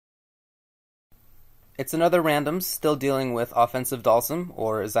It's another random, still dealing with offensive Dhalsim,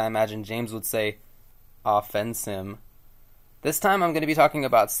 or as I imagine James would say, offensim. This time I'm going to be talking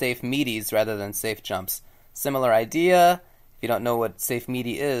about safe meaties rather than safe jumps. Similar idea. If you don't know what safe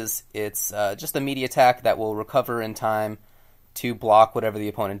meaty is, it's just a meaty attack that will recover in time to block whatever the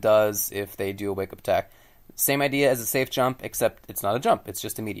opponent does if they do a wake-up attack. Same idea as a safe jump, except it's not a jump, it's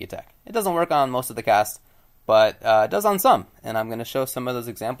just a meaty attack. It doesn't work on most of the cast, but it does on some, and I'm going to show some of those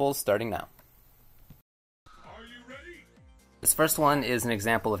examples starting now. Are you ready? This first one is an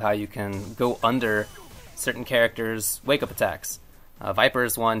example of how you can go under certain characters' wake-up attacks. Viper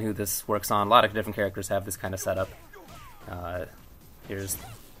is one who this works on. A lot of different characters have this kind of setup. Here's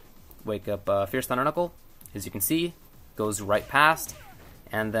wake up Fierce Thunder Knuckle. As you can see, goes right past,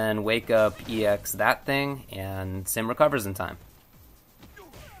 and then wake up EX that thing, and Sim recovers in time.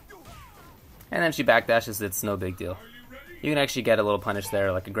 And then she backdashes, it's no big deal. You can actually get a little punish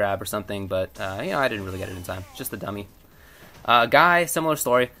there, like a grab or something, but I didn't really get it in time. Just a dummy. Guy, similar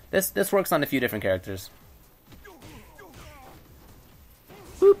story. This works on a few different characters.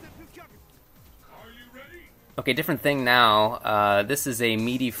 Boop. Okay, different thing now. This is a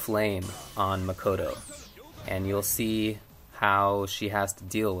meaty flame on Makoto, and you'll see how she has to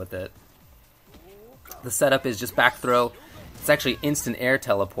deal with it. The setup is just back throw. It's actually instant air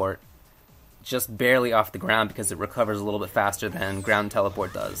teleport, just barely off the ground because it recovers a little bit faster than ground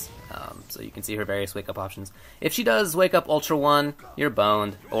teleport does. So you can see her various wake up options. If she does wake up Ultra 1, you're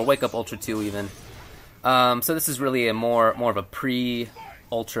boned, or wake up Ultra 2 even. So this is really a more of a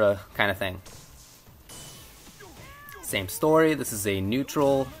pre-Ultra kind of thing. Same story. This is a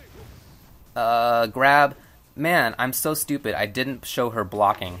neutral grab. Man, I'm so stupid. I didn't show her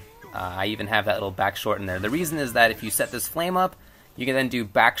blocking. I even have that little back short in there. The reason is that if you set this flame up, you can then do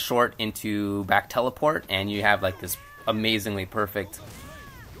back short into back teleport, and you have like this amazingly perfect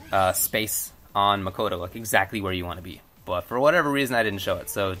space on Makoto, like exactly where you want to be. But for whatever reason, I didn't show it.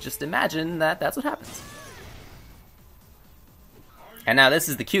 So just imagine that that's what happens. And now this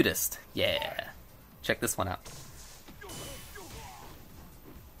is the cutest. Yeah. Check this one out.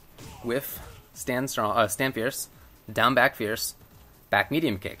 Whiff. Stand strong, stand fierce, down back fierce, back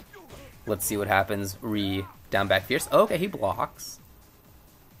medium kick. Let's see what happens. Down back fierce. Okay, he blocks.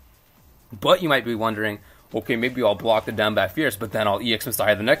 But you might be wondering, okay, maybe I'll block the down back fierce, but then I'll EX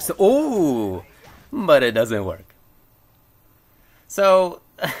Messiah the next. Oh, but it doesn't work. So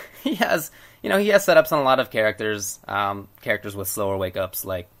he has setups on a lot of characters, characters with slower wake ups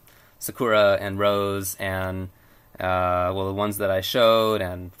like Sakura and Rose and. The ones that I showed,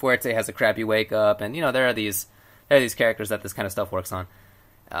 and Fuerte has a crappy wake up, and there are these characters that this kind of stuff works on.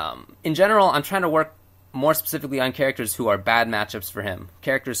 In general, I'm trying to work more specifically on characters who are bad matchups for him,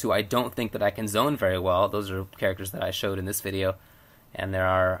 characters who I don't think that I can zone very well. Those are characters that I showed in this video, and there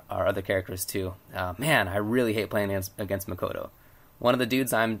are other characters too. Man, I really hate playing against Makoto. One of the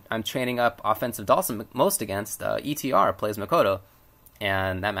dudes I'm training up offensive Dhalsim most against, ETR, plays Makoto,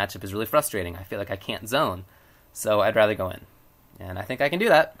 and that matchup is really frustrating. I feel like I can't zone. So I'd rather go in. And I think I can do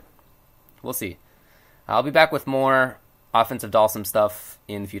that. We'll see. I'll be back with more offensive Dhalsim stuff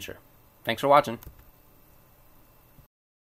in the future. Thanks for watching.